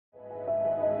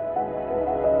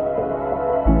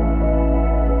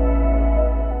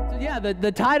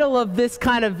the title of this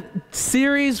kind of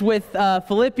series with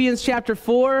Philippians chapter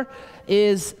 4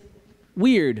 is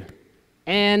weird.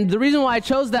 And the reason why I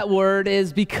chose that word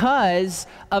is because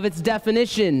of its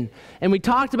definition. And we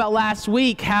talked about last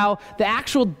week how the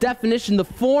actual definition, the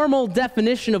formal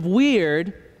definition of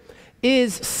weird,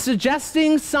 is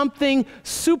suggesting something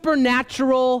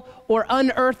supernatural or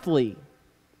unearthly.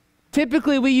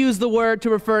 Typically, we use the word to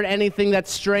refer to anything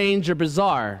that's strange or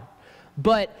bizarre.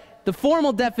 But the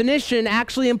formal definition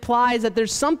actually implies that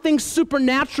there's something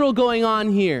supernatural going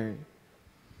on here.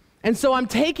 And so I'm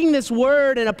taking this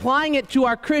word and applying it to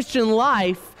our Christian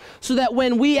life so that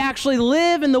when we actually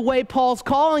live in the way Paul's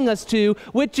calling us to,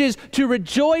 which is to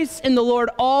rejoice in the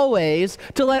Lord always,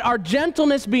 to let our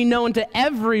gentleness be known to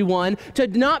everyone, to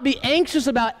not be anxious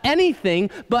about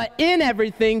anything, but in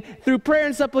everything, through prayer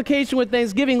and supplication with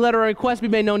thanksgiving, let our requests be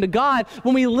made known to God.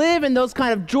 When we live in those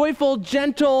kind of joyful,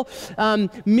 gentle,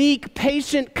 meek,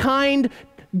 patient, kind,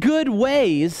 good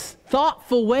ways,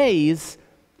 thoughtful ways,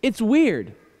 it's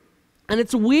weird. And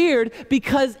it's weird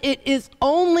because it is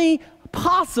only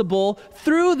possible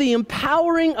through the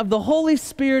empowering of the Holy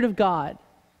Spirit of God.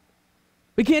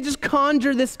 We can't just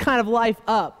conjure this kind of life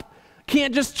up.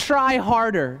 Can't just try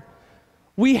harder.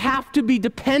 We have to be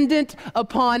dependent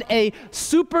upon a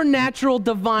supernatural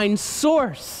divine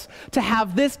source to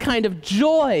have this kind of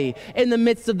joy in the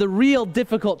midst of the real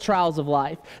difficult trials of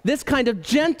life. This kind of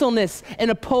gentleness in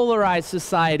a polarized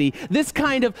society. This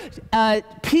kind of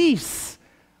peace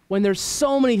when there's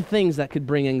so many things that could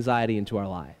bring anxiety into our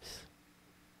lives.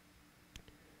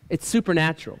 It's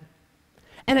supernatural.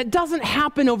 And it doesn't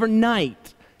happen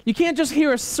overnight. You can't just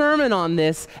hear a sermon on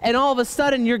this and all of a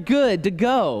sudden you're good to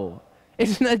go.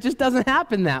 It just doesn't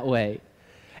happen that way.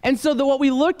 And so what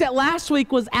we looked at last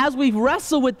week was as we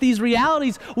wrestle with these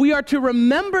realities, we are to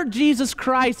remember Jesus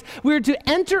Christ. We are to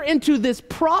enter into this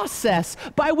process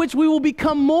by which we will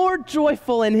become more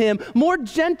joyful in Him, more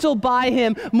gentle by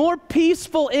Him, more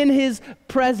peaceful in His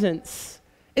presence.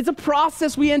 It's a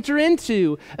process we enter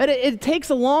into. And it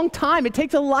takes a long time. It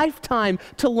takes a lifetime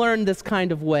to learn this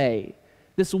kind of way,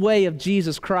 this way of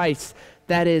Jesus Christ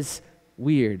that is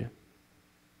weird.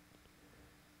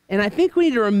 And I think we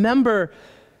need to remember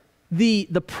the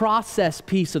process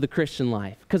piece of the Christian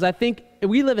life, because I think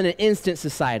we live in an instant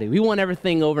society. We want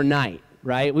everything overnight,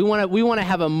 right? We want to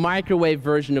have a microwave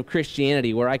version of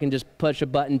Christianity where I can just push a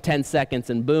button 10 seconds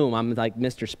and boom, I'm like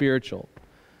Mr. Spiritual.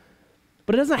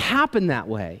 But it doesn't happen that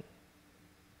way.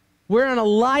 We're on a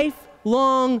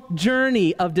lifelong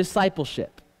journey of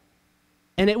discipleship,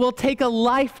 and it will take a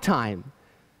lifetime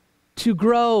to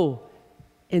grow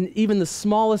in even the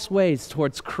smallest ways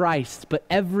towards Christ, but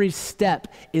every step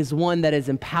is one that is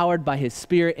empowered by His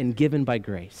Spirit and given by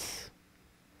grace.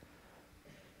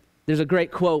 There's a great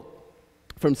quote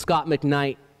from Scott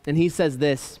McKnight, and he says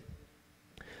this: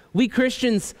 "We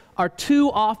Christians are too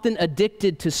often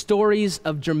addicted to stories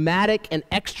of dramatic and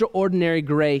extraordinary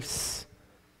grace.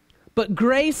 But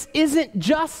grace isn't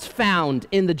just found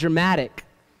in the dramatic.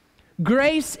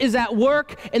 Grace is at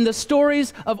work in the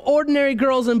stories of ordinary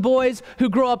girls and boys who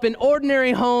grow up in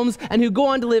ordinary homes and who go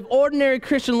on to live ordinary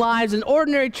Christian lives in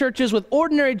ordinary churches with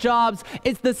ordinary jobs.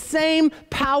 It's the same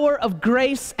power of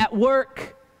grace at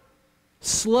work.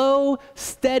 Slow,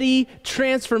 steady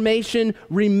transformation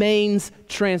remains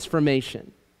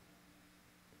transformation."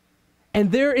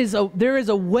 And there is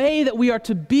a way that we are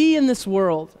to be in this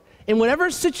world. In whatever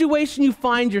situation you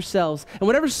find yourselves, in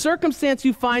whatever circumstance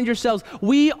you find yourselves,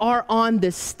 we are on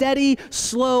this steady,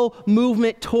 slow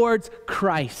movement towards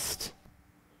Christ.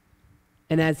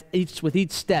 And with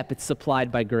each step, it's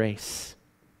supplied by grace.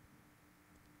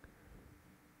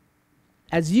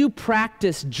 As you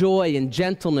practice joy and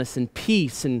gentleness and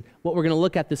peace and what we're going to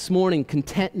look at this morning,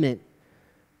 contentment,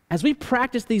 as we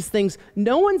practice these things,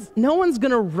 no one's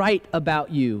going to write about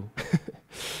you.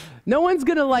 No one's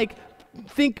going to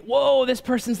think, whoa, this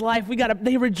person's life,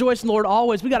 they rejoice in the Lord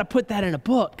always. We got to put that in a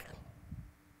book.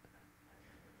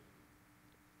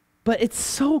 But it's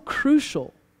so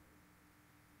crucial.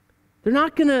 They're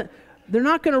not going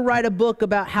to write a book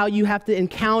about how you have to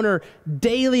encounter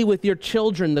daily with your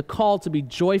children the call to be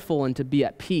joyful and to be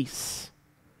at peace.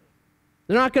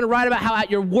 They're not going to write about how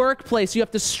at your workplace you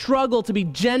have to struggle to be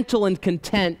gentle and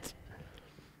content.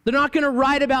 They're not going to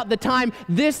write about the time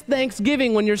this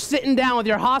Thanksgiving when you're sitting down with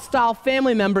your hostile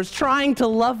family members trying to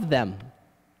love them.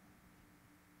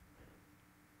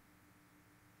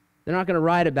 They're not going to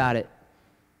write about it.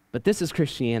 But this is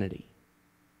Christianity.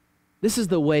 This is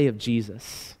the way of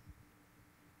Jesus.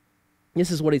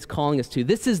 This is what He's calling us to.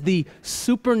 This is the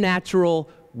supernatural,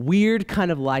 weird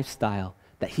kind of lifestyle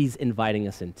that He's inviting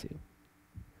us into.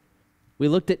 We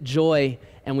looked at joy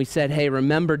and we said, hey,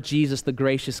 remember Jesus, the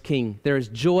gracious King. There is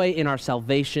joy in our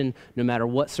salvation no matter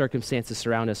what circumstances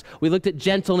surround us. We looked at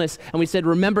gentleness and we said,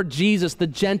 remember Jesus, the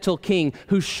gentle King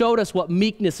who showed us what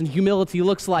meekness and humility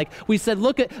looks like. We said,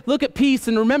 look at peace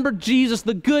and remember Jesus,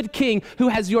 the good King who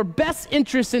has your best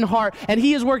interests in heart and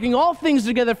he is working all things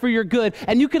together for your good,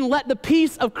 and you can let the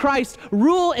peace of Christ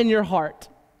rule in your heart.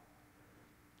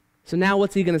 So now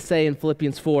what's he going to say in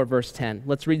Philippians 4, verse 10?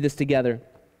 Let's read this together.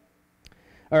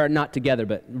 Or not together,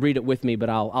 but read it with me, but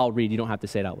I'll read. You don't have to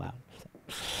say it out loud.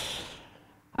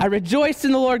 I rejoice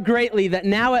in the Lord greatly that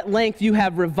now at length you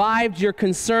have revived your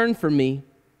concern for me.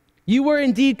 You were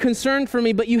indeed concerned for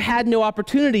me, but you had no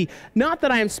opportunity. Not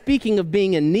that I am speaking of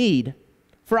being in need,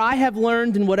 for I have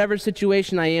learned in whatever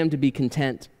situation I am to be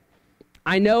content.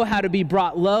 I know how to be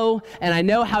brought low, and I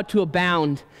know how to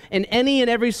abound. In any and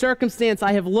every circumstance,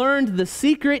 I have learned the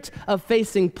secret of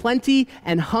facing plenty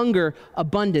and hunger,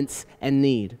 abundance and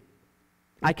need.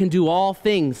 I can do all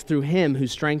things through him who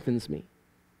strengthens me.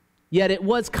 Yet it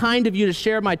was kind of you to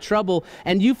share my trouble,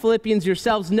 and you Philippians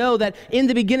yourselves know that in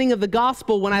the beginning of the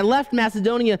gospel, when I left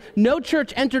Macedonia, no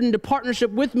church entered into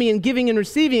partnership with me in giving and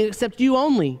receiving except you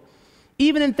only.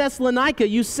 Even in Thessalonica,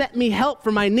 you sent me help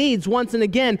for my needs once and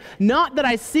again. Not that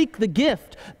I seek the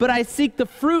gift, but I seek the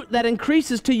fruit that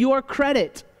increases to your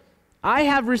credit. I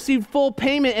have received full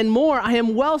payment and more. I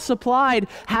am well supplied,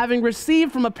 having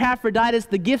received from Epaphroditus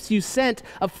the gifts you sent,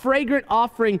 a fragrant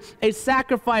offering, a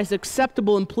sacrifice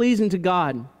acceptable and pleasing to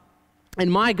God.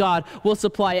 And my God will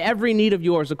supply every need of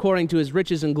yours according to his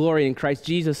riches and glory in Christ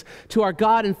Jesus. To our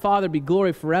God and Father be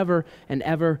glory forever and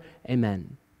ever.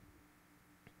 Amen.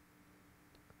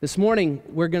 This morning,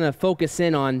 we're going to focus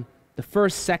in on the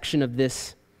first section of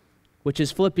this, which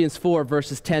is Philippians 4,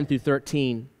 verses 10 through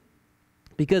 13.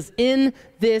 Because in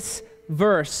this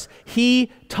verse,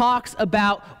 he talks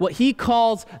about what he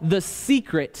calls the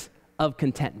secret of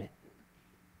contentment.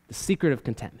 The secret of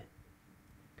contentment.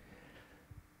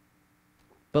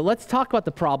 But let's talk about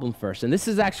the problem first. And this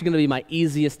is actually going to be my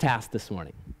easiest task this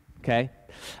morning, okay?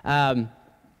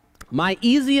 My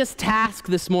easiest task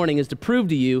this morning is to prove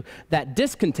to you that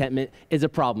discontentment is a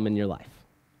problem in your life.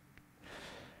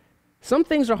 Some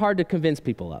things are hard to convince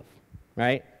people of,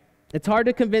 right? It's hard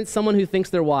to convince someone who thinks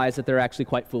they're wise that they're actually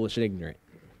quite foolish and ignorant.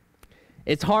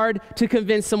 It's hard to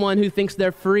convince someone who thinks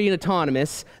they're free and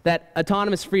autonomous that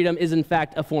autonomous freedom is in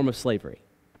fact a form of slavery.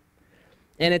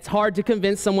 And it's hard to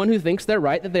convince someone who thinks they're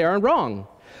right that they are wrong.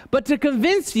 But to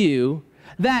convince you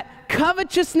that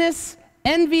covetousness,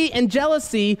 envy, and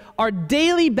jealousy are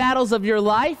daily battles of your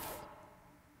life,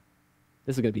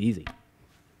 this is going to be easy.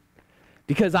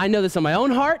 Because I know this in my own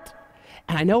heart,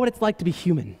 and I know what it's like to be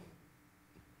human.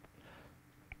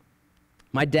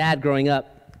 My dad, growing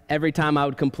up, every time I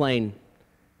would complain,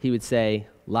 he would say,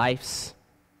 life's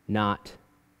not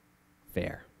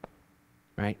fair,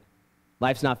 right?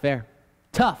 Life's not fair.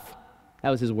 Tough. That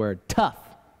was his word, tough.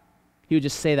 He would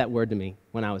just say that word to me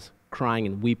when I was crying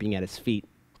and weeping at his feet.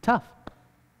 Tough.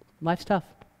 Life's tough.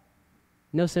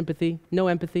 No sympathy, no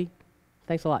empathy.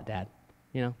 Thanks a lot, Dad,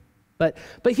 you know. But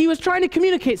he was trying to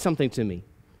communicate something to me.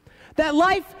 That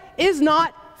life is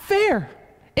not fair.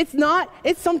 It's not.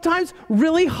 It's sometimes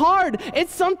really hard.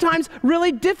 It's sometimes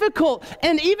really difficult.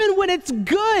 And even when it's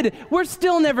good, we're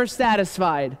still never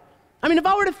satisfied. I mean, if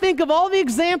I were to think of all the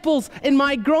examples in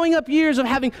my growing up years of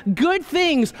having good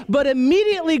things, but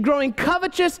immediately growing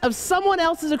covetous of someone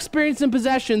else's experience and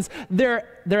possessions, they're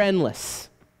endless.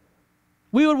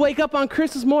 We would wake up on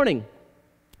Christmas morning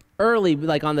early,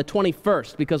 like on the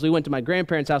 21st, because we went to my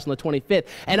grandparents' house on the 25th,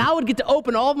 and I would get to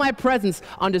open all of my presents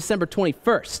on December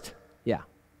 21st. Yeah,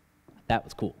 that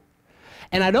was cool.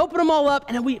 And I'd open them all up,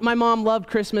 and my mom loved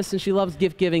Christmas, and she loves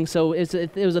gift giving, so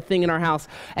it was a thing in our house.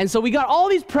 And so we got all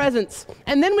these presents,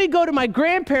 and then we'd go to my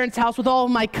grandparents' house with all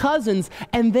of my cousins,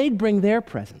 and they'd bring their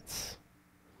presents.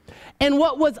 And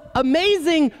what was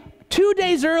amazing, 2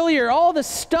 days earlier, all the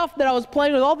stuff that I was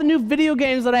playing with, all the new video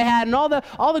games that I had, and all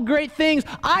the great things,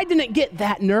 I didn't get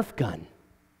that Nerf gun.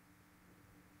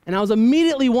 And I was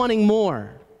immediately wanting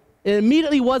more. It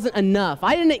immediately wasn't enough.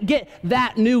 I didn't get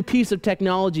that new piece of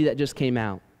technology that just came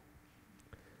out.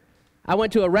 I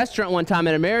went to a restaurant one time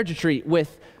at a marriage retreat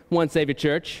with One Savior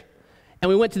Church, and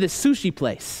we went to this sushi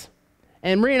place.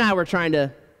 And Maria and I were trying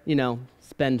to,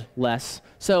 spend less.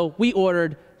 So we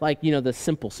ordered, the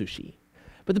simple sushi.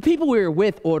 But the people we were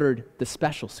with ordered the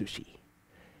special sushi.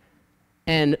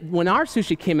 And when our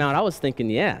sushi came out, I was thinking,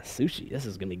 yeah, sushi, this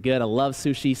is going to be good. I love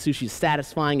sushi. Sushi's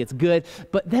satisfying. It's good.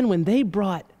 But then when they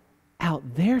brought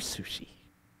out their sushi,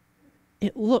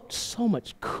 it looked so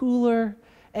much cooler.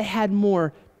 It had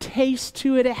more taste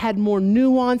to it. It had more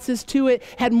nuances to it,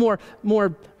 had more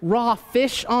raw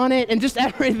fish on it, and just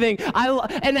everything.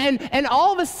 And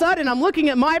all of a sudden, I'm looking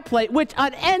at my plate, which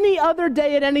on any other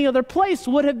day at any other place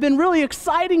would have been really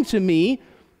exciting to me.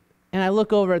 And I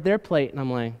look over at their plate, and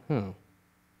I'm like,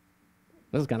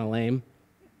 this is kind of lame.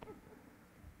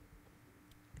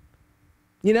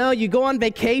 You know, you go on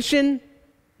vacation,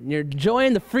 and you're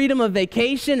enjoying the freedom of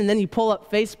vacation, and then you pull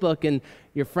up Facebook, and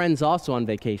your friend's also on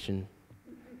vacation,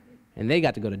 and they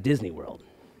got to go to Disney World,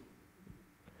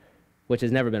 which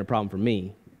has never been a problem for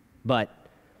me, but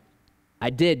I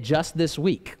did just this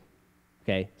week,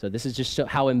 okay? So this is just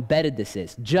how embedded this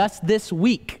is. Just this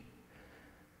week,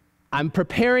 I'm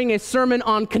preparing a sermon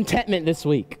on contentment this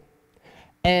week,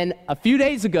 and a few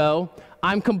days ago,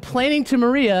 I'm complaining to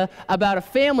Maria about a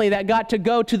family that got to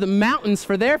go to the mountains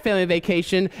for their family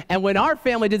vacation, and when our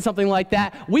family did something like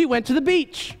that, we went to the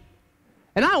beach.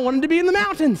 And I wanted to be in the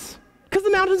mountains, because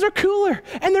the mountains are cooler,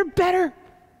 and they're better,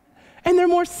 and they're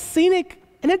more scenic,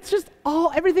 and it's just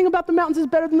everything about the mountains is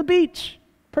better than the beach.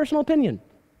 Personal opinion,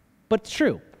 but it's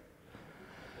true.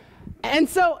 And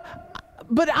so,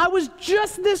 but I was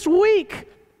just this week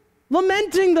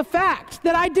lamenting the fact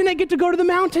that I didn't get to go to the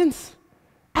mountains,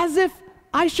 as if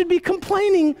I should be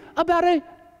complaining about a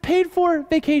paid-for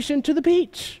vacation to the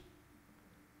beach.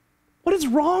 What is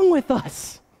wrong with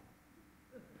us?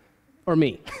 Or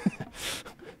me.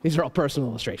 These are all personal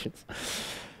illustrations.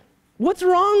 What's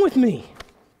wrong with me?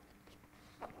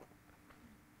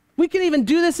 We can even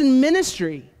do this in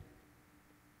ministry.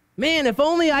 Man, if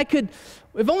only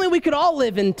we could all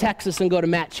live in Texas and go to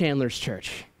Matt Chandler's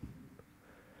church.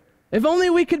 If only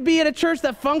we could be at a church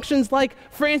that functions like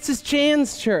Francis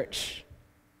Chan's church.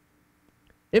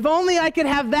 If only I could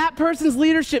have that person's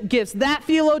leadership gifts, that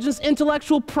theologian's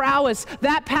intellectual prowess,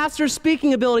 that pastor's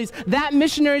speaking abilities, that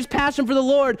missionary's passion for the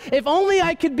Lord. If only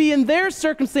I could be in their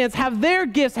circumstance, have their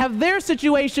gifts, have their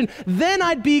situation, then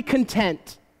I'd be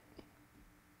content.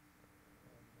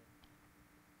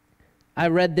 I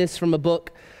read this from a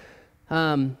book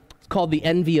it's called The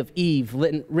Envy of Eve,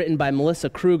 written by Melissa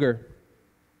Kruger.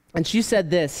 And she said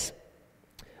this: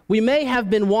 we may have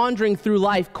been wandering through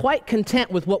life quite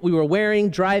content with what we were wearing,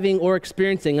 driving, or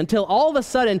experiencing until all of a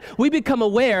sudden we become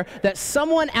aware that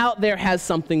someone out there has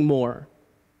something more.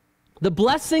 The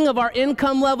blessing of our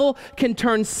income level can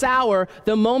turn sour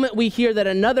the moment we hear that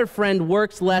another friend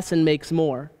works less and makes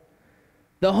more.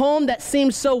 The home that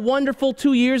seemed so wonderful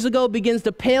 2 years ago begins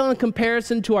to pale in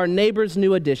comparison to our neighbor's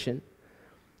new addition.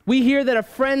 We hear that a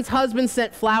friend's husband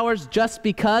sent flowers just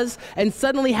because, and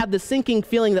suddenly have the sinking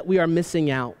feeling that we are missing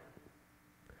out.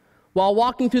 While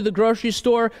walking through the grocery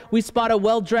store, we spot a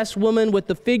well-dressed woman with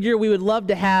the figure we would love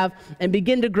to have and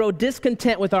begin to grow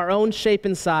discontent with our own shape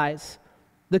and size.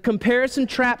 The comparison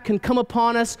trap can come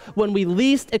upon us when we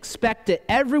least expect it.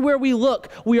 Everywhere we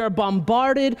look, we are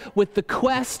bombarded with the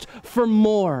quest for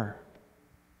more.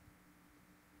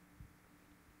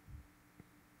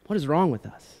 What is wrong with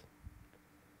us?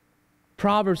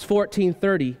 Proverbs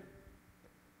 14:30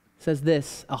 says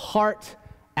this: a heart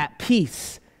at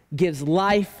peace gives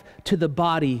life to the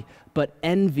body, but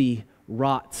envy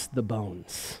rots the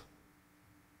bones.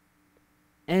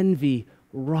 Envy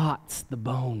rots the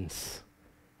bones.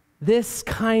 This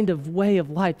kind of way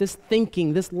of life, this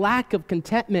thinking, this lack of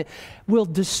contentment will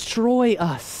destroy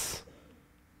us.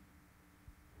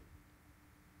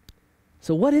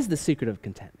 So what is the secret of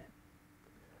contentment?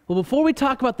 Well, before we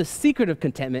talk about the secret of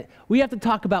contentment, we have to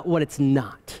talk about what it's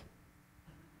not.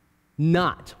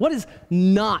 What is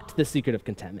not the secret of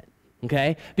contentment?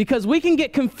 Okay? Because we can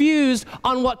get confused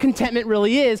on what contentment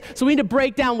really is, so we need to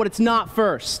break down what it's not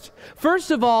first.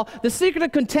 First of all, the secret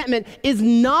of contentment is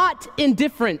not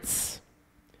indifference.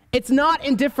 It's not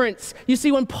indifference. You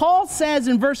see, when Paul says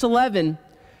in verse 11,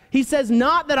 he says,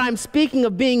 "Not that I'm speaking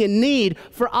of being in need,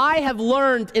 for I have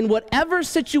learned in whatever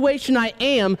situation I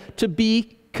am to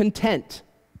be content."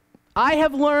 I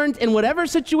have learned in whatever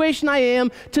situation I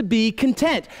am to be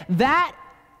content. That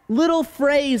little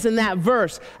phrase in that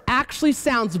verse actually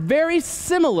sounds very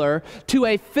similar to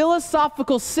a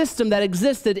philosophical system that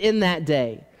existed in that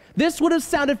day. This would have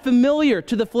sounded familiar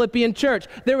to the Philippian church.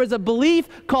 There was a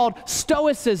belief called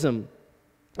Stoicism,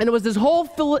 and it was this whole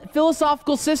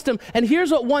philosophical system. And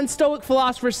here's what one Stoic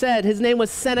philosopher said. His name was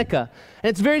Seneca, and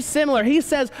it's very similar. He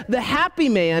says, the happy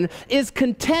man is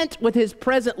content with his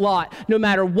present lot, no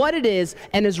matter what it is,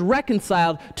 and is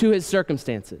reconciled to his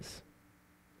circumstances.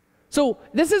 So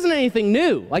this isn't anything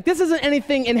new. Like, this isn't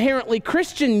anything inherently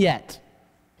Christian yet,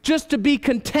 just to be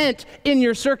content in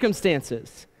your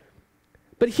circumstances.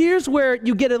 But here's where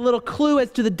you get a little clue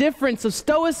as to the difference of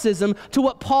Stoicism to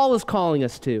what Paul is calling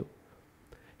us to.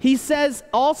 He says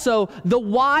also, the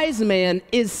wise man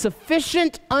is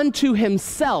sufficient unto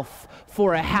himself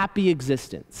for a happy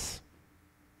existence.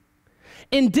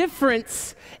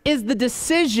 Indifference is the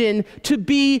decision to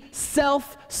be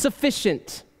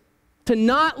self-sufficient, to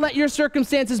not let your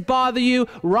circumstances bother you,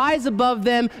 rise above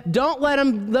them, don't let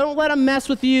them mess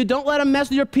with you, don't let them mess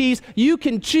with your peace. You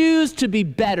can choose to be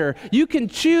better. You can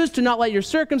choose to not let your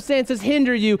circumstances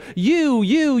hinder you.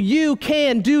 You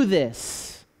can do this.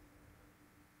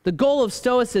 The goal of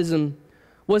Stoicism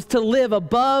was to live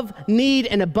above need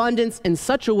and abundance in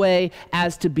such a way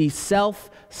as to be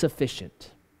self-sufficient.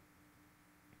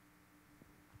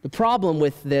 The problem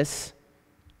with this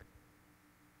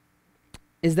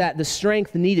is that the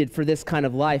strength needed for this kind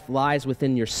of life lies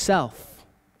within yourself.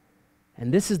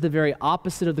 And this is the very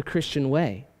opposite of the Christian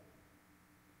way.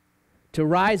 To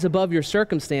rise above your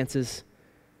circumstances,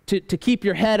 to keep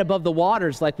your head above the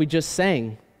waters like we just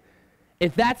sang,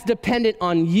 if that's dependent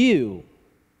on you,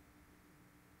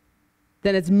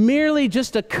 then it's merely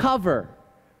just a cover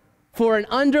for an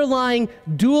underlying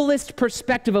dualist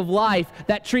perspective of life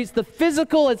that treats the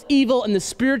physical as evil and the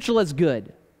spiritual as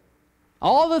good.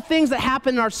 All the things that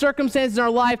happen in our circumstances in our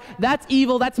life, that's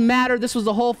evil, that's matter. This was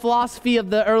the whole philosophy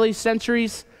of the early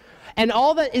centuries. And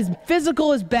all that is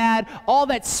physical is bad, all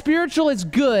that spiritual is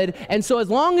good, and so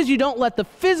as long as you don't let the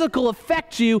physical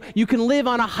affect you, you can live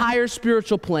on a higher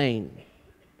spiritual plane.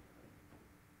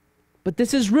 But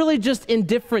this is really just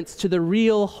indifference to the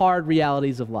real hard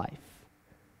realities of life.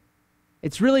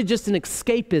 It's really just an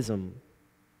escapism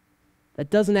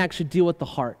that doesn't actually deal with the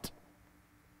heart.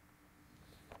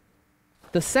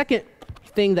 The second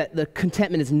thing that the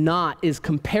contentment is not is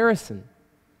comparison.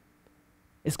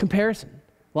 It's comparison.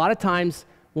 A lot of times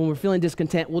when we're feeling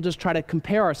discontent, we'll just try to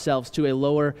compare ourselves to a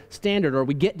lower standard, or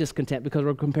we get discontent because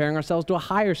we're comparing ourselves to a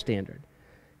higher standard.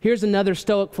 Here's another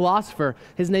Stoic philosopher.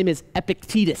 His name is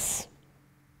Epictetus.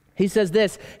 He says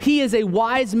this: he is a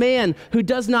wise man who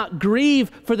does not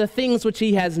grieve for the things which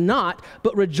he has not,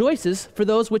 but rejoices for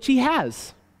those which he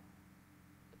has.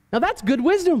 Now that's good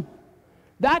wisdom.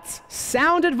 That's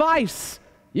sound advice.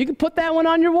 You can put that one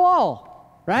on your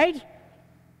wall, right?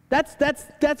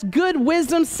 That's good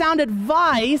wisdom, sound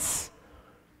advice.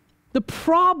 The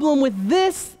problem with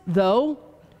this, though,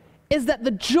 is that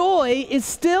the joy is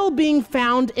still being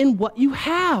found in what you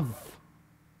have.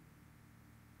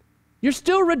 You're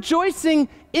still rejoicing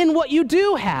in what you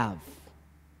do have.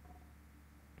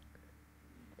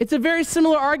 It's a very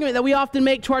similar argument that we often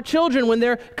make to our children when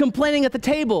they're complaining at the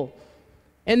table.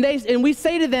 And we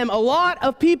say to them, a lot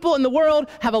of people in the world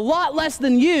have a lot less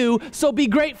than you, so be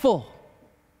grateful.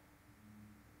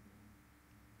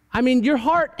 I mean, your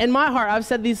heart and my heart, I've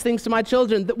said these things to my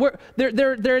children,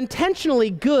 they're intentionally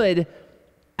good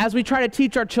as we try to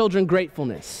teach our children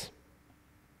gratefulness.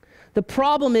 The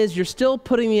problem is you're still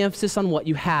putting the emphasis on what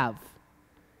you have.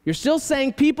 You're still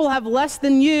saying people have less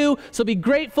than you, so be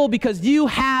grateful because you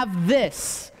have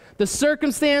this. The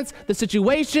circumstance, the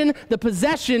situation, the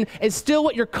possession is still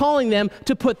what you're calling them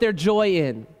to put their joy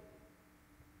in.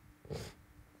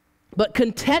 But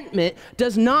contentment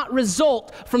does not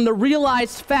result from the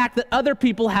realized fact that other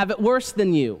people have it worse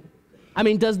than you. I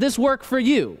mean, does this work for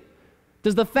you?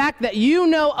 Does the fact that you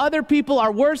know other people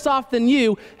are worse off than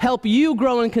you help you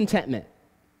grow in contentment?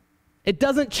 It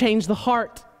doesn't change the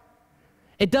heart.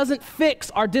 It doesn't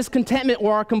fix our discontentment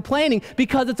or our complaining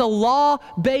because it's a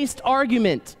law-based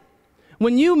argument.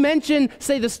 When you mention,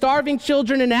 say, the starving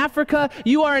children in Africa,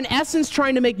 you are in essence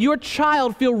trying to make your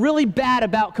child feel really bad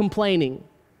about complaining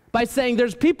by saying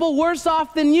there's people worse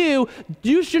off than you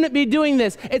shouldn't be doing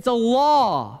this. It's a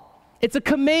law. It's a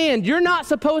command. You're not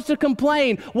supposed to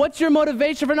complain. What's your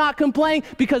motivation for not complaining?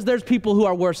 Because there's people who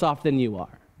are worse off than you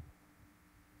are.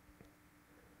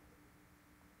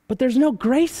 But there's no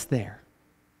grace there.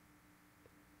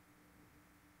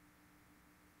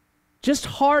 Just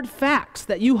hard facts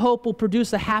that you hope will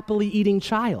produce a happily eating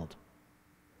child.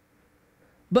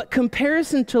 But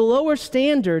comparison to lower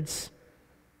standards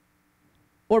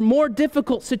or more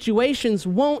difficult situations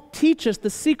won't teach us the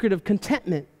secret of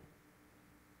contentment.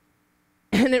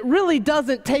 And it really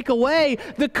doesn't take away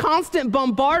the constant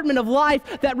bombardment of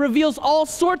life that reveals all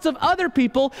sorts of other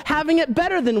people having it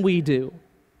better than we do.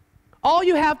 All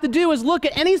you have to do is look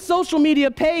at any social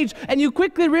media page and you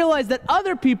quickly realize that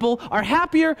other people are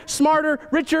happier, smarter,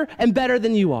 richer, and better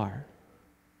than you are.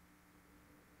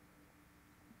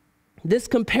 This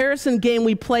comparison game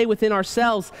we play within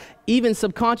ourselves, even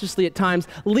subconsciously at times,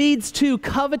 leads to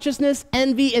covetousness,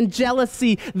 envy, and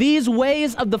jealousy. These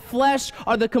ways of the flesh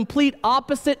are the complete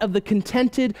opposite of the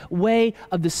contented way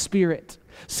of the Spirit.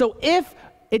 So if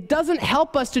it doesn't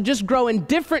help us to just grow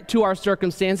indifferent to our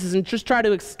circumstances and just try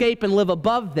to escape and live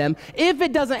above them. If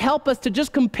it doesn't help us to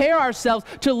just compare ourselves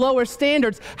to lower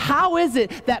standards, how is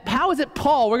it,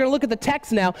 Paul, we're going to look at the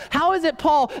text now, how is it,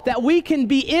 Paul, that we can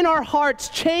be in our hearts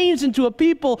changed into a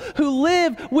people who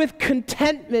live with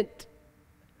contentment,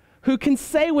 who can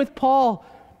say with Paul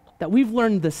that we've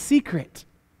learned the secret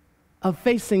of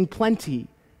facing plenty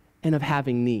and of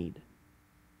having need?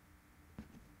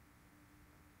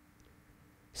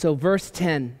 So verse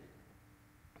 10,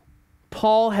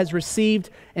 Paul has received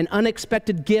an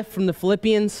unexpected gift from the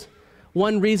Philippians.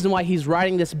 One reason why he's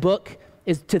writing this book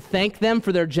is to thank them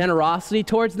for their generosity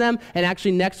towards them. And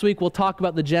actually next week we'll talk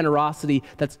about the generosity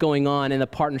that's going on and the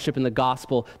partnership in the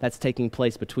gospel that's taking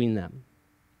place between them.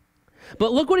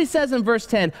 But look what he says in verse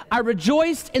 10, I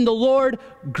rejoiced in the Lord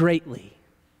greatly.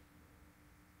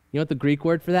 You know what the Greek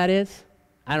word for that is?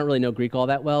 I don't really know Greek all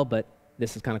that well, but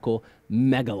this is kind of cool.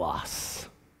 Megalos.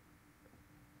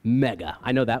 Mega.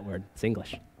 I know that word. It's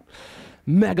English.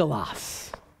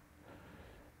 Megalos.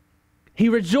 He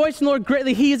rejoiced in the Lord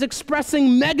greatly. He is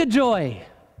expressing mega joy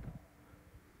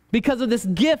because of this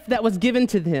gift that was given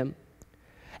to him.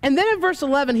 And then in verse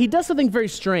 11, he does something very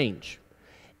strange.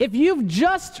 If you've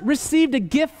just received a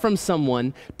gift from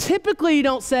someone, typically you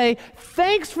don't say,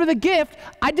 thanks for the gift,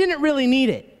 I didn't really need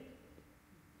it.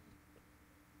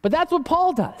 But that's what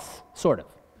Paul does, sort of.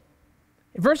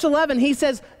 Verse 11, he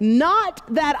says, not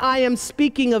that I am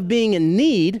speaking of being in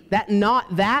need.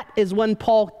 That is when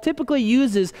Paul typically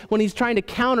uses when he's trying to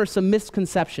counter some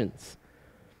misconceptions.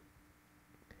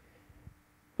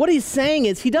 What he's saying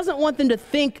is he doesn't want them to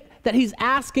think that he's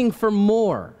asking for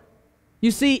more.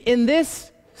 You see, in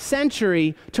this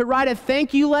century, to write a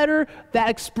thank you letter that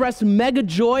expressed mega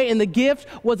joy in the gift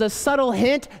was a subtle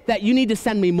hint that you need to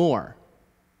send me more.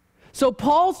 So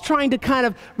Paul's trying to kind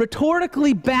of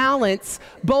rhetorically balance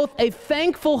both a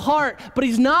thankful heart, but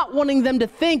he's not wanting them to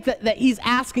think that he's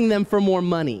asking them for more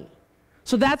money.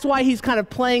 So that's why he's kind of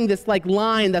playing this like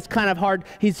line that's kind of hard.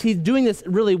 He's doing this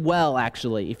really well,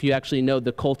 actually, if you actually know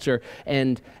the culture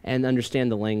and understand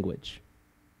the language.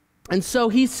 And so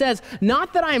he says,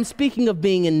 not that I am speaking of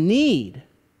being in need,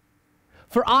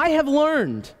 for I have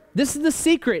learned. This is the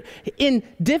secret. In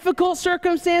difficult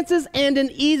circumstances and in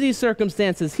easy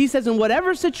circumstances, he says, in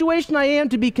whatever situation I am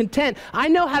to be content, I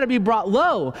know how to be brought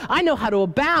low. I know how to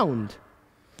abound.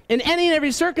 In any and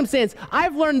every circumstance,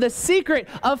 I've learned the secret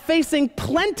of facing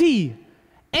plenty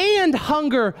and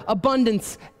hunger,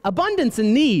 abundance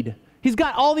and need. He's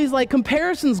got all these like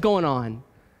comparisons going on.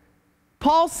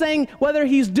 Paul's saying whether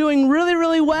he's doing really,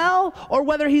 really well or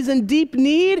whether he's in deep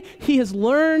need, he has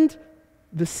learned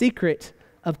the secret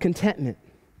of contentment.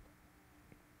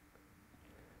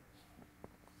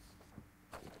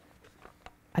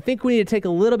 I think we need to take a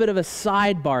little bit of a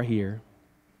sidebar here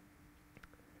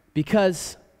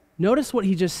because notice what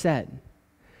he just said.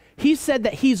 He said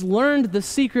that he's learned the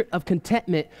secret of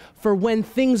contentment for when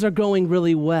things are going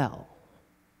really well.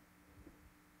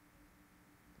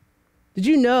 Did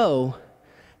you know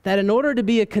that in order to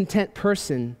be a content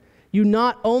person, you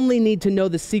not only need to know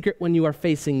the secret when you are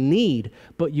facing need,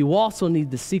 but you also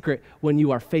need the secret when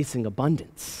you are facing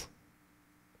abundance?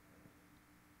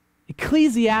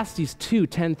 Ecclesiastes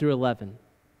 2:10 through 11.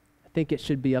 I think it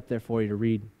should be up there for you to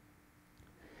read.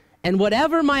 And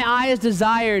whatever my eyes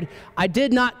desired, I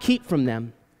did not keep from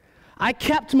them. I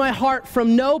kept my heart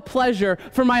from no pleasure,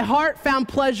 for my heart found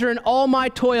pleasure in all my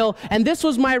toil, and this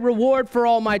was my reward for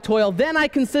all my toil. Then I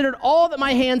considered all that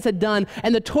my hands had done,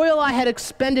 and the toil I had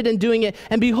expended in doing it,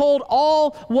 and behold,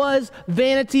 all was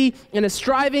vanity and a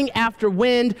striving after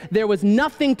wind. There was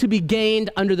nothing to be gained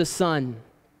under the sun.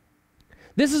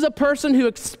 This is a person who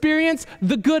experienced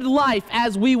the good life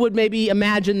as we would maybe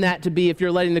imagine that to be if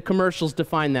you're letting the commercials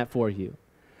define that for you.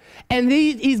 And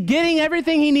he's getting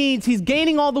everything he needs. He's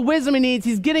gaining all the wisdom he needs.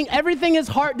 He's getting everything his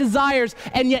heart desires,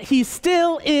 and yet he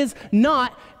still is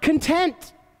not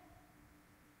content.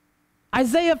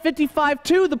 Isaiah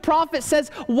 55:2, the prophet says,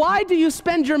 why do you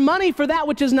spend your money for that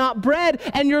which is not bread,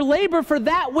 and your labor for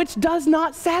that which does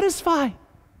not satisfy?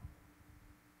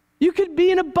 You could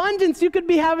be in abundance. You could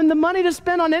be having the money to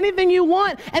spend on anything you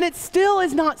want, and it still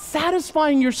is not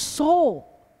satisfying your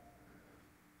soul.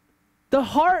 The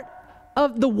heart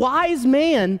of the wise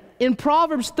man in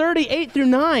Proverbs 30:8 through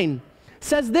 9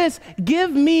 says this,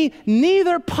 give me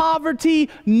neither poverty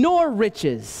nor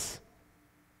riches.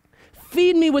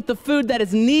 Feed me with the food that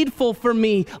is needful for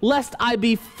me, lest I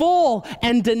be full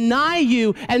and deny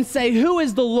you and say, who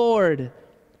is the Lord?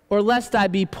 Or lest I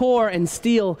be poor and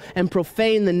steal and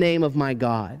profane the name of my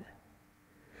God.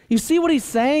 You see what he's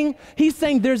saying? He's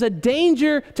saying there's a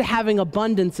danger to having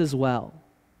abundance as well.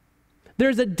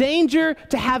 There's a danger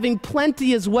to having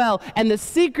plenty as well, and the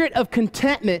secret of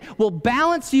contentment will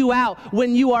balance you out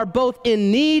when you are both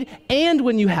in need and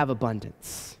when you have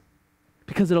abundance,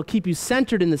 because it'll keep you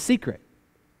centered in the secret,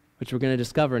 which we're going to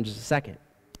discover in just a second.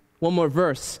 One more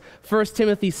verse, 1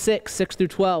 Timothy 6, 6 through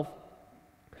 12.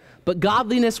 But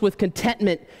godliness with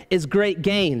contentment is great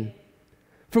gain.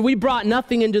 For we brought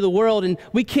nothing into the world, and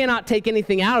we cannot take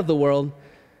anything out of the world.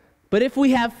 But if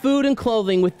we have food and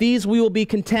clothing, with these we will be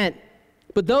content.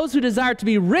 But those who desire to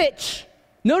be rich,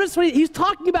 notice what he's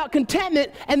talking about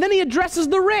contentment, and then he addresses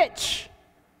the rich.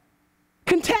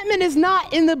 Contentment is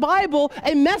not in the Bible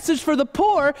a message for the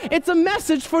poor, it's a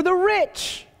message for the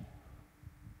rich.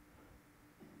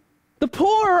 The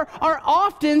poor are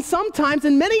often, sometimes,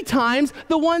 and many times,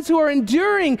 the ones who are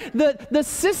enduring the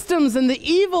systems and the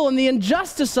evil and the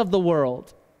injustice of the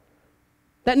world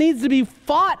that needs to be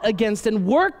fought against and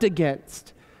worked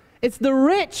against. It's the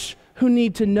rich who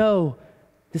need to know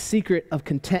the secret of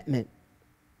contentment,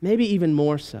 maybe even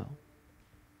more so.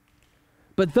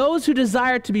 But those who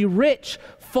desire to be rich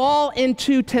fall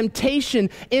into temptation,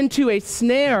 into a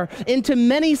snare, into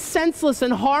many senseless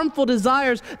and harmful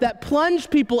desires that plunge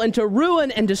people into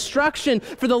ruin and destruction.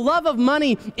 For the love of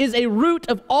money is a root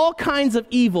of all kinds of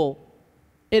evil.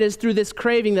 It is through this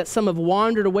craving that some have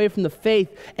wandered away from the faith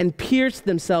and pierced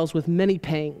themselves with many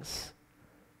pangs.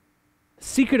 The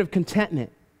secret of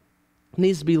contentment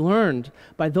needs to be learned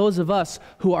by those of us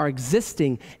who are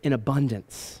existing in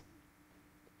abundance.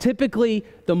 Typically,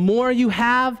 the more you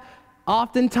have,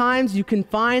 oftentimes you can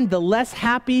find the less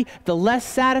happy, the less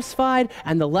satisfied,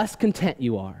 and the less content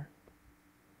you are.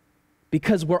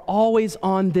 Because we're always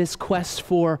on this quest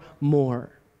for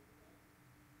more.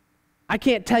 I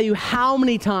can't tell you how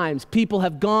many times people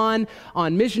have gone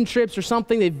on mission trips or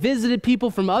something, they've visited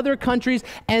people from other countries,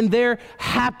 and they're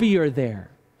happier there.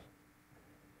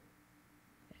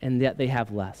 And yet they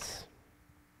have less.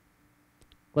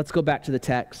 Let's go back to the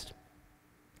text.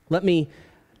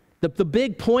 The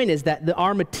big point is that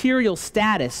our material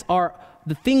status,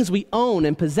 the things we own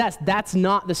and possess, that's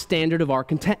not the standard of our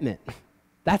contentment.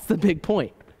 That's the big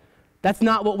point. That's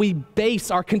not what we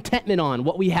base our contentment on,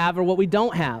 what we have or what we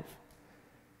don't have.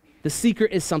 The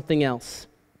secret is something else.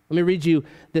 Let me read you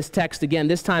this text again,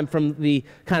 this time from the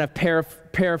kind of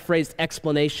paraphrased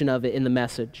explanation of it in the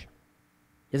Message.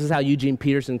 This is how Eugene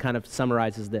Peterson kind of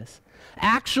summarizes this.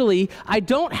 Actually, I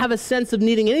don't have a sense of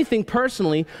needing anything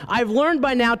personally. I've learned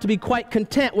by now to be quite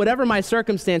content, whatever my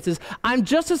circumstances. I'm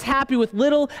just as happy with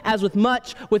little as with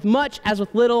much as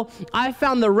with little. I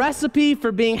found the recipe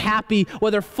for being happy,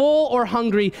 whether full or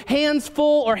hungry, hands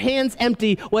full or hands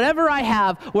empty. Whatever I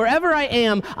have, wherever I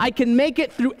am, I can make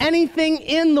it through anything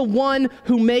in the one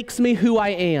who makes me who I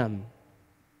am.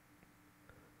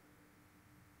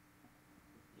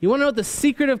 You want to know what the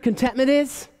secret of contentment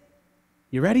is?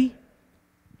 You ready?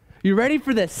 You ready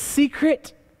for the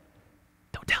secret?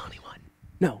 Don't tell anyone.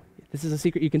 No, this is a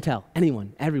secret you can tell.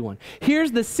 Anyone, everyone.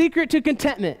 Here's the secret to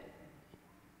contentment.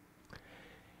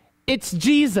 It's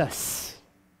Jesus.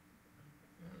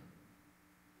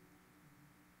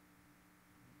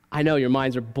 I know your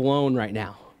minds are blown right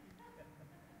now.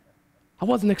 I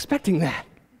wasn't expecting that.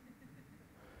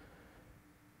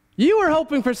 You were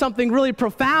hoping for something really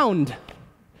profound,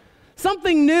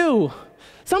 something new,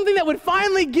 something that would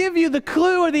finally give you the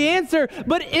clue or the answer,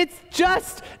 but it's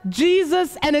just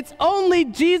Jesus, and it's only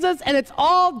Jesus, and it's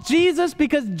all Jesus,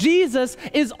 because Jesus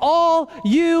is all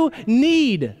you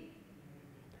need.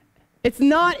 It's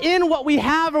not in what we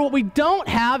have or what we don't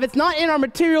have. It's not in our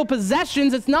material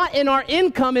possessions. It's not in our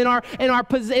income, in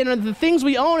the things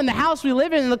we own, in the house we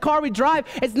live in the car we drive.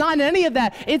 It's not in any of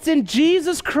that. It's in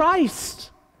Jesus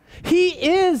Christ. He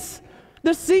is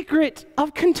the secret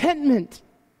of contentment.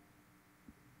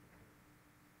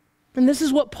 And this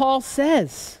is what Paul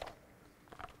says.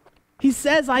 He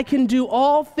says, I can do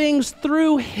all things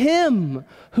through him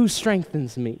who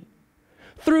strengthens me.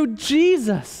 Through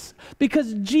Jesus,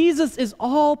 because Jesus is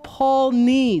all Paul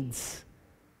needs.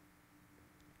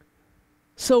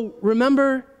 So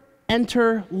remember,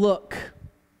 enter, look.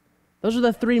 Those are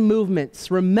the three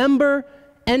movements. Remember,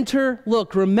 enter,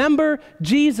 look. Remember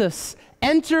Jesus.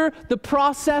 Enter the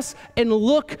process and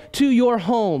look to your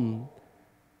home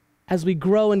as we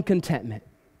grow in contentment.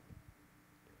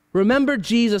 Remember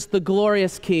Jesus, the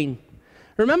glorious King.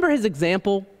 Remember his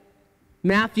example.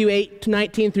 Matthew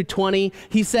 8:19 through 20,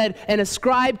 he said, and a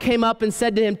scribe came up and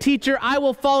said to him, Teacher, I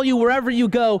will follow you wherever you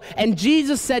go. And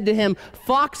Jesus said to him,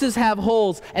 Foxes have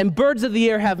holes and birds of the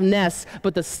air have nests,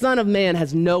 but the Son of Man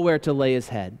has nowhere to lay his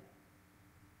head.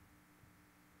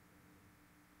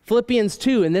 Philippians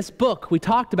 2, in this book, we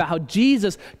talked about how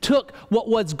Jesus took what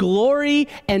was glory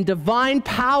and divine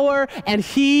power, and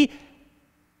he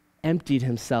emptied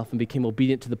himself and became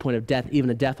obedient to the point of death, even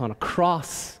a death on a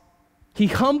cross. He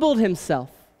humbled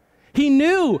himself. He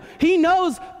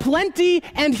knows plenty,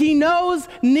 and he knows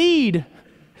need.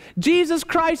 Jesus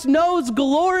Christ knows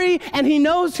glory, and he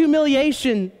knows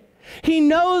humiliation. He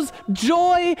knows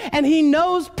joy, and he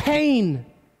knows pain.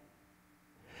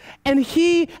 And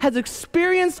he has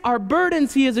experienced our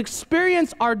burdens. He has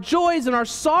experienced our joys and our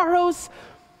sorrows.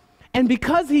 And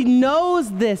because he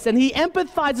knows this and he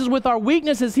empathizes with our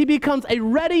weaknesses, he becomes a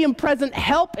ready and present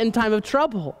help in time of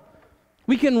trouble.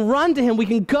 We can run to him. We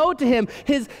can go to him.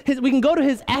 We can go to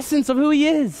his essence of who he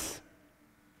is.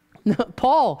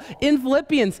 Paul, in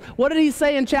Philippians, what did he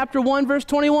say in chapter 1, verse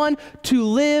 21? To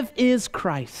live is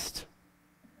Christ.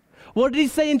 What did he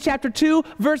say in chapter 2,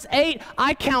 verse 8?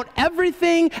 I count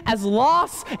everything as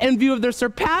loss in view of the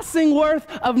surpassing worth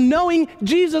of knowing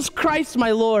Jesus Christ,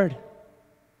 my Lord.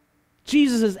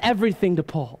 Jesus is everything to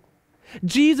Paul.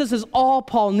 Jesus is all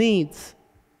Paul needs.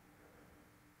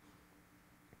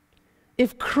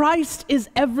 If Christ is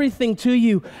everything to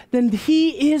you, then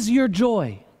he is your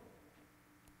joy.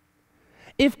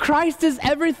 If Christ is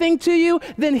everything to you,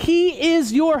 then he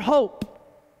is your hope.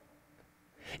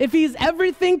 If he's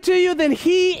everything to you, then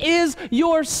he is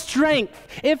your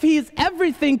strength. If he's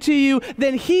everything to you,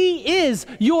 then he is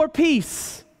your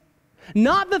peace.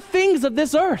 Not the things of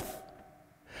this earth.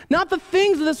 Not the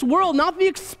things of this world. Not the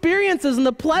experiences and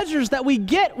the pleasures that we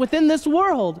get within this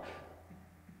world.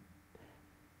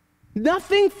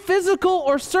 Nothing physical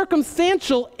or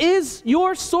circumstantial is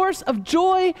your source of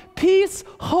joy, peace,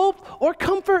 hope, or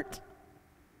comfort.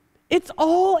 It's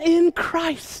all in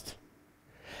Christ.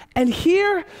 And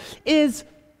here is,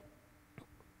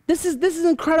 this is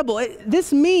incredible.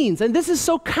 This means, and this is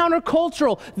so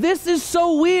countercultural, this is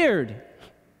so weird.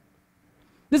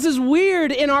 This is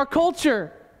weird in our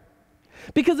culture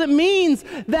because it means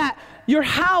that your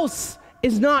house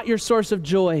is not your source of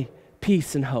joy,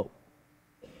 peace, and hope.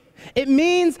 It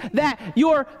means that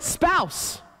your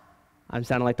spouse, I'm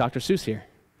sounding like Dr. Seuss here.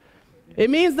 It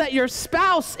means that your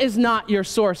spouse is not your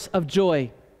source of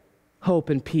joy, hope,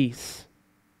 and peace.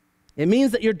 It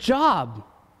means that your job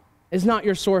is not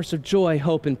your source of joy,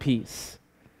 hope, and peace.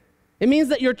 It means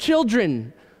that your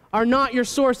children are not your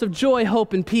source of joy,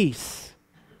 hope, and peace.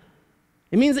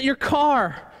 It means that your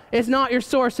car is not your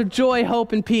source of joy,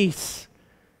 hope, and peace.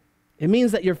 It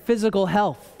means that your physical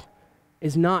health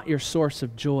is not your source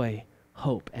of joy,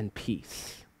 hope, and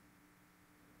peace.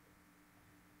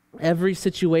 Every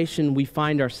situation we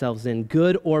find ourselves in,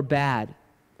 good or bad,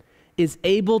 is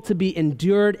able to be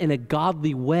endured in a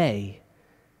godly way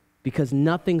because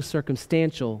nothing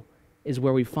circumstantial is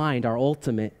where we find our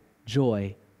ultimate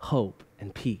joy, hope,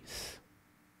 and peace.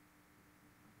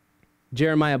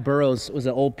 Jeremiah Burroughs was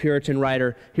an old Puritan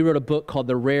writer. He wrote a book called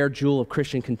The Rare Jewel of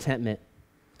Christian Contentment.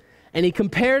 And he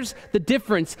compares the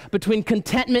difference between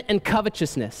contentment and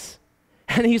covetousness.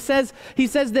 And he says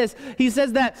this, he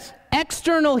says that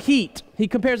external heat, he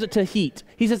compares it to heat.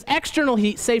 He says external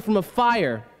heat, say from a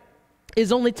fire,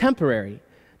 is only temporary.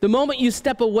 The moment you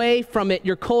step away from it,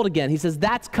 you're cold again. He says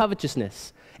that's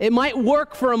covetousness. It might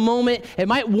work for a moment, it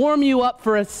might warm you up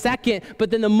for a second,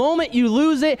 but then the moment you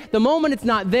lose it, the moment it's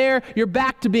not there, you're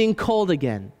back to being cold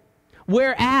again.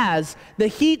 Whereas the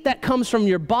heat that comes from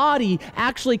your body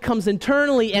actually comes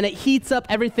internally and it heats up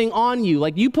everything on you.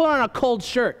 Like you put on a cold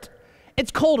shirt. It's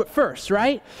cold at first,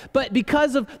 right? But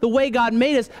because of the way God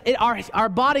made us, our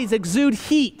bodies exude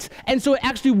heat. And so it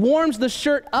actually warms the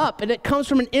shirt up and it comes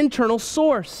from an internal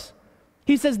source.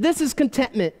 He says this is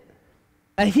contentment.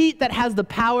 A heat that has the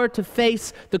power to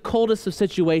face the coldest of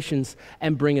situations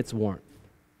and bring its warmth.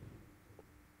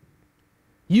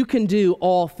 You can do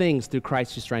all things through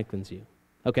Christ who strengthens you.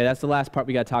 Okay, that's the last part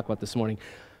we got to talk about this morning.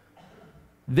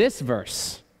 This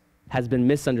verse has been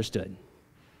misunderstood.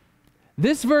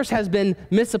 This verse has been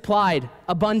misapplied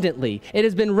abundantly. It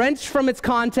has been wrenched from its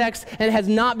context and has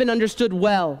not been understood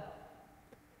well.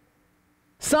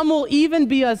 Some will even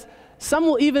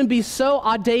be so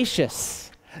audacious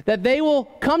that they will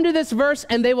come to this verse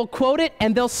and they will quote it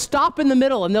and they'll stop in the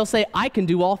middle and they'll say, I can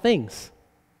do all things.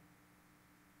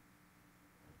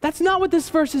 That's not what this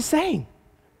verse is saying.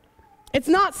 It's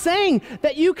not saying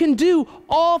that you can do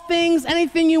all things,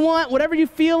 anything you want, whatever you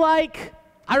feel like.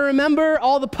 I remember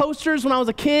all the posters when I was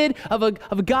a kid of a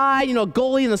guy, a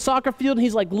goalie in the soccer field, and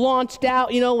he's like launched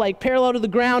out, like parallel to the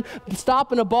ground,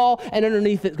 stopping a ball, and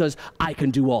underneath it goes, I can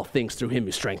do all things through him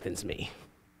who strengthens me.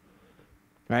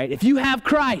 Right? If you have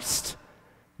Christ,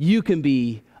 you can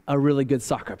be a really good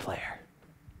soccer player.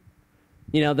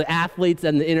 You know, the athletes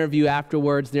and the interview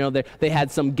afterwards, you know, they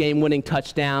had some game-winning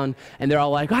touchdown, and they're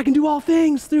all like, I can do all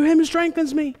things through him who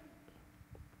strengthens me.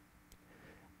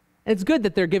 And it's good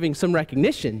that they're giving some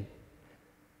recognition,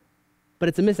 but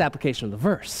it's a misapplication of the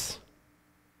verse.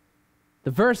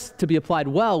 The verse, to be applied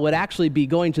well, would actually be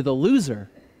going to the loser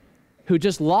who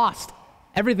just lost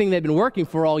everything they've been working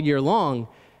for all year long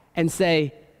and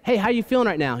say, hey, how you feeling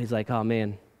right now? He's like, oh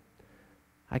man,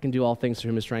 I can do all things through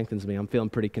him who strengthens me. I'm feeling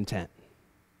pretty content.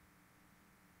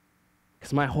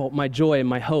 Because my joy and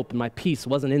my hope and my peace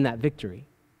wasn't in that victory.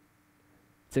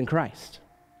 It's in Christ.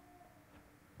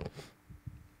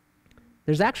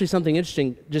 There's actually something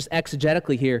interesting just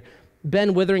exegetically here.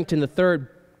 Ben Witherington III,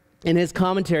 in his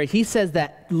commentary, he says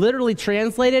that literally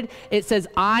translated, it says,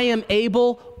 I am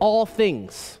able all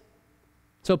things.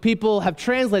 So people have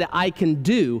translated, I can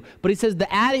do, but he says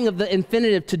the adding of the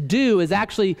infinitive to do is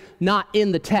actually not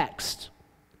in the text.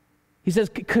 He says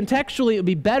contextually it would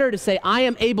be better to say, I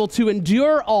am able to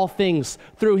endure all things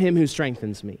through him who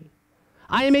strengthens me.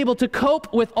 I am able to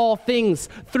cope with all things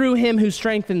through him who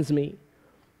strengthens me.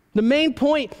 The main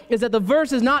point is that the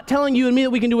verse is not telling you and me that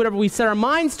we can do whatever we set our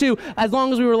minds to as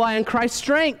long as we rely on Christ's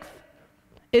strength.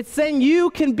 It's saying you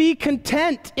can be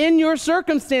content in your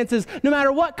circumstances no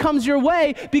matter what comes your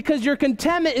way because your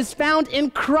contentment is found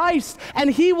in Christ and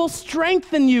he will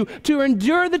strengthen you to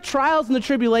endure the trials and the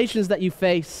tribulations that you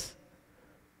face.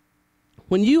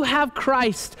 When you have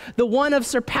Christ, the one of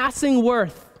surpassing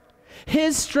worth,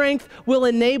 his strength will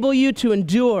enable you to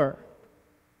endure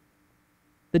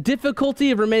the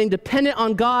difficulty of remaining dependent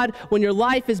on God when your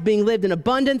life is being lived in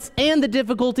abundance and the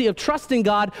difficulty of trusting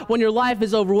God when your life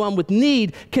is overwhelmed with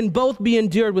need can both be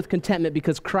endured with contentment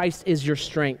because Christ is your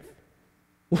strength.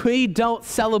 We don't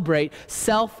celebrate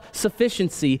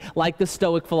self-sufficiency like the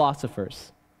Stoic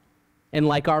philosophers and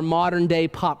like our modern day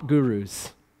pop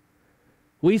gurus.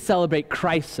 We celebrate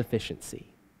Christ's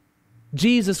sufficiency.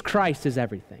 Jesus Christ is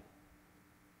everything.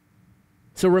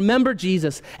 So remember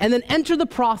Jesus, and then enter the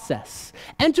process.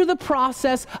 Enter the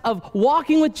process of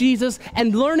walking with Jesus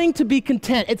and learning to be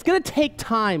content. It's going to take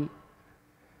time.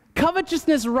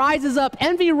 Covetousness rises up.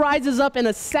 Envy rises up in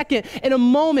a second, in a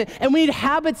moment, and we need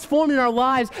habits formed in our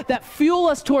lives that fuel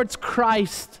us towards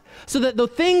Christ so that the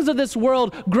things of this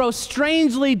world grow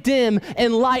strangely dim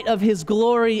in light of his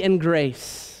glory and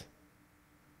grace.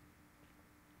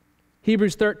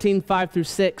 Hebrews 13,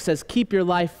 5-6 says, keep your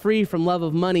life free from love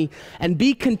of money and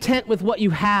be content with what you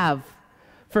have.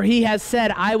 For he has said,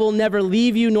 I will never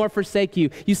leave you nor forsake you.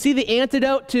 You see the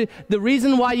antidote to the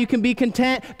reason why you can be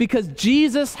content? Because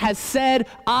Jesus has said,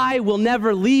 I will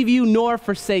never leave you nor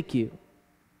forsake you.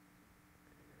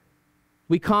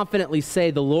 We confidently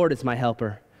say, the Lord is my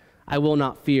helper. I will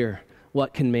not fear.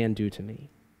 What can man do to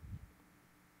me?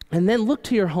 And then look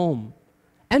to your home.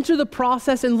 Enter the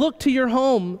process and look to your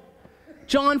home.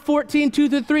 John 14,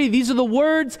 2-3, these are the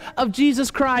words of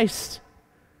Jesus Christ.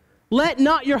 Let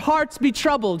not your hearts be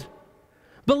troubled.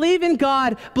 Believe in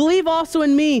God. Believe also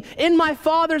in me. In my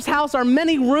Father's house are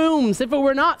many rooms. If it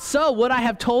were not so, would I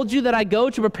have told you that I go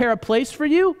to prepare a place for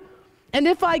you? And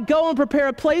if I go and prepare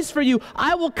a place for you,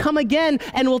 I will come again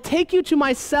and will take you to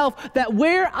myself, that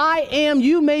where I am,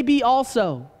 you may be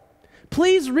also.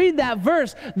 Please read that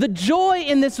verse. The joy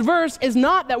in this verse is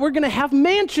not that we're going to have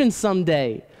mansions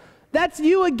someday. That's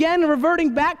you again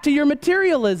reverting back to your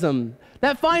materialism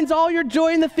that finds all your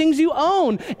joy in the things you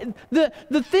own.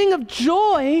 The thing of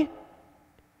joy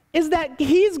is that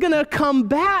he's going to come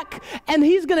back and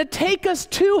he's going to take us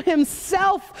to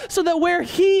himself so that where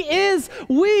he is,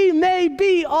 we may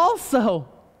be also.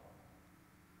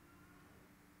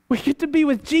 We get to be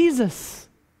with Jesus.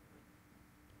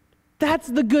 That's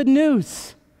the good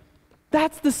news.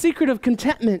 That's the secret of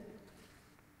contentment.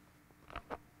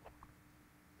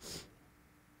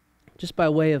 Just by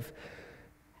way of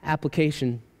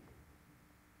application,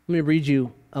 let me read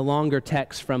you a longer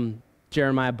text from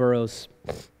Jeremiah Burroughs.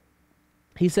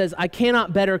 He says, I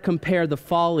cannot better compare the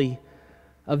folly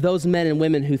of those men and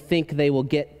women who think they will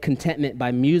get contentment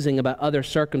by musing about other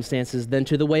circumstances than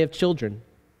to the way of children.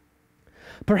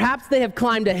 Perhaps they have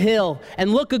climbed a hill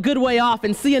and look a good way off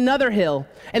and see another hill,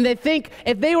 and they think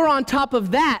if they were on top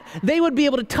of that, they would be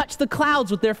able to touch the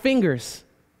clouds with their fingers.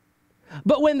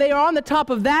 But when they are on the top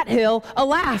of that hill,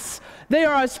 alas, they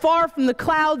are as far from the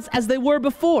clouds as they were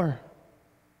before.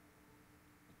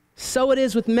 So it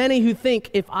is with many who think,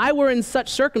 if I were in such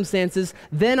circumstances,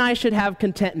 then I should have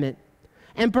contentment.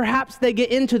 And perhaps they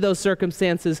get into those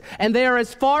circumstances, and they are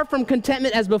as far from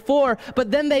contentment as before,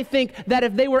 but then they think that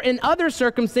if they were in other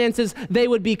circumstances, they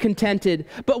would be contented.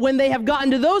 But when they have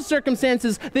gotten to those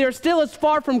circumstances, they are still as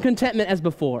far from contentment as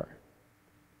before.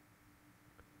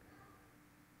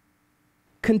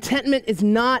 Contentment is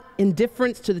not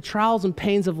indifference to the trials and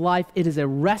pains of life. It is a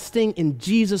resting in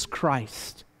Jesus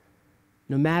Christ,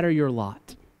 no matter your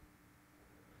lot.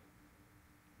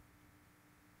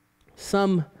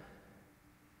 And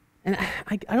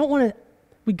I don't want to,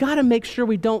 we got to make sure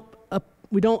we don't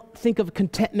think of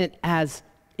contentment as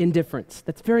indifference.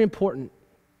 That's very important.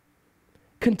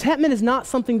 Contentment is not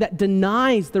something that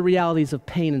denies the realities of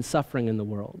pain and suffering in the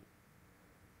world.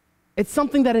 It's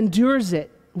something that endures it,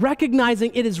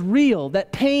 recognizing it is real,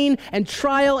 that pain and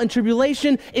trial and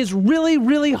tribulation is really,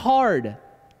 really hard.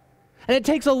 And it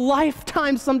takes a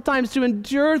lifetime sometimes to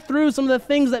endure through some of the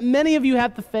things that many of you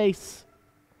have to face.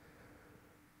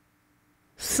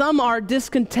 Some are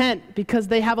discontent because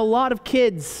they have a lot of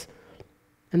kids,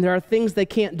 and there are things they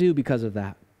can't do because of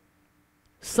that.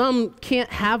 Some can't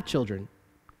have children,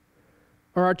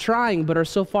 or are trying but are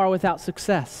so far without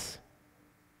success.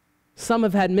 Some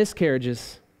have had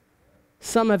miscarriages.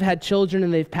 Some have had children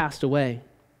and they've passed away.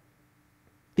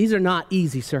 These are not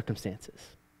easy circumstances.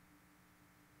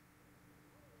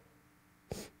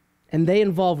 And they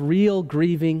involve real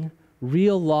grieving,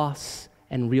 real loss,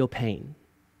 and real pain.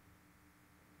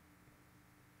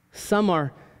 Some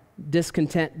are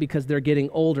discontent because they're getting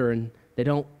older and they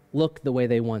don't look the way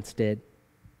they once did.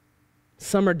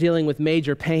 Some are dealing with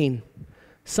major pain.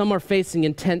 Some are facing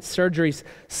intense surgeries.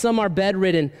 Some are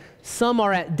bedridden. Some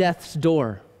are at death's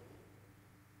door.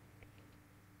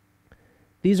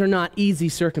 These are not easy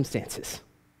circumstances.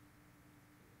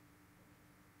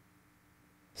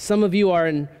 Some of you are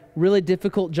in really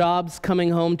difficult jobs,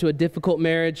 coming home to a difficult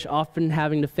marriage, often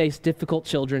having to face difficult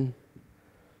children.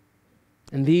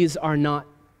 And these are not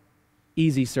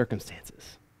easy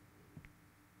circumstances.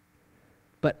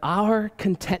 But our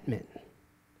contentment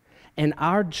and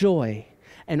our joy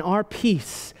and our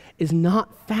peace is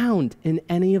not found in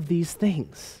any of these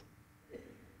things.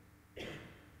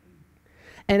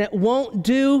 And it won't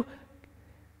do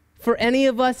for any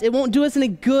of us, it won't do us any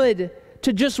good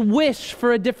to just wish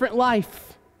for a different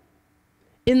life.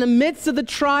 In the midst of the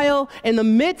trial, in the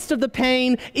midst of the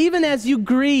pain, even as you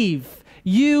grieve,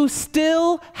 you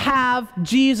still have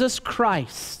Jesus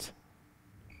Christ.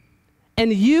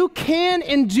 And you can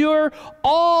endure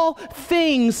all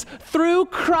things through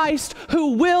Christ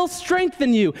who will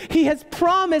strengthen you. He has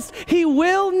promised He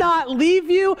will not leave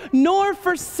you nor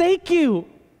forsake you.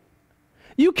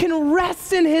 You can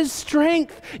rest in His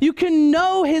strength. You can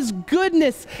know His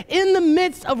goodness in the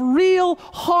midst of real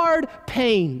hard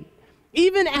pain.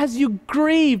 Even as you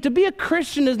grieve, to be a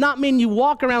Christian does not mean you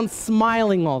walk around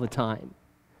smiling all the time.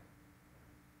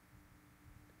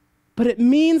 But it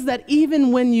means that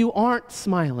even when you aren't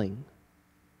smiling,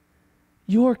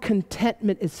 your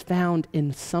contentment is found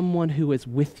in someone who is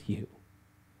with you,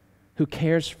 who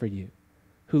cares for you,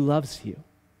 who loves you,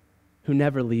 who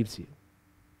never leaves you.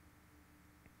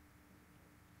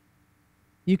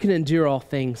 You can endure all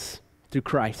things through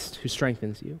Christ who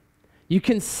strengthens you. You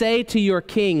can say to your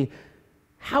King,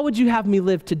 "How would you have me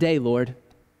live today, Lord?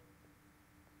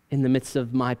 In the midst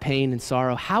of my pain and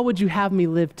sorrow, how would you have me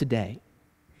live today?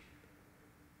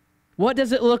 What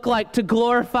does it look like to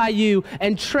glorify you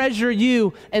and treasure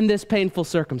you in this painful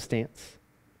circumstance?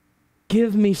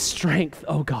 Give me strength,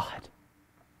 oh God."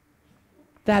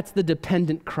 That's the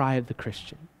dependent cry of the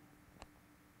Christian.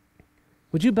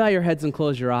 Would you bow your heads and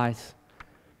close your eyes?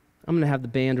 I'm going to have the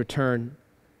band return.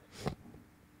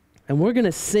 And we're going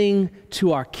to sing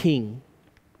to our King.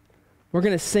 We're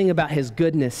going to sing about His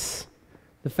goodness,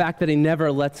 the fact that He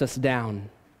never lets us down.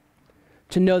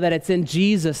 To know that it's in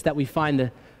Jesus that we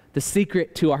find the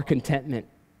secret to our contentment.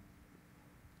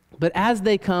 But as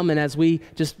they come and as we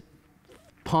just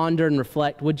ponder and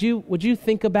reflect, would you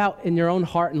think about in your own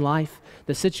heart and life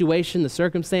the situation, the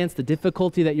circumstance, the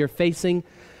difficulty that you're facing?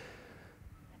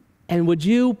 And would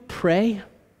you pray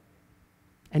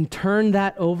and turn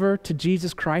that over to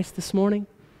Jesus Christ this morning?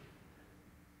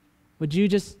 Would you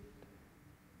just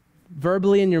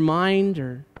verbally in your mind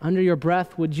or under your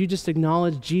breath, would you just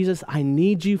acknowledge, Jesus, I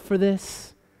need you for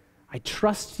this. I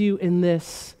trust you in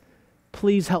this.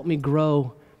 Please help me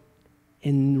grow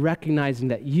in recognizing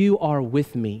that you are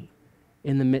with me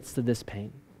in the midst of this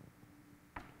pain.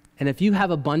 And if you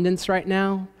have abundance right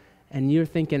now and you're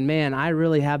thinking, man, I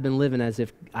really have been living as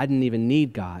if I didn't even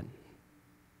need God,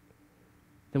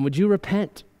 then would you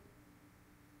repent?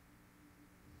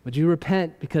 Would you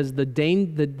repent? Because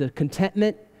the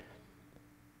contentment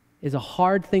is a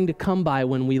hard thing to come by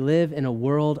when we live in a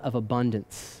world of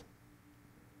abundance.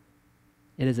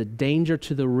 It is a danger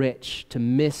to the rich to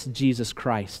miss Jesus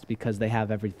Christ because they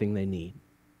have everything they need.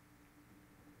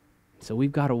 So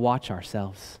we've got to watch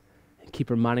ourselves and keep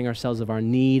reminding ourselves of our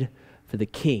need for the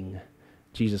King,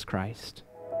 Jesus Christ.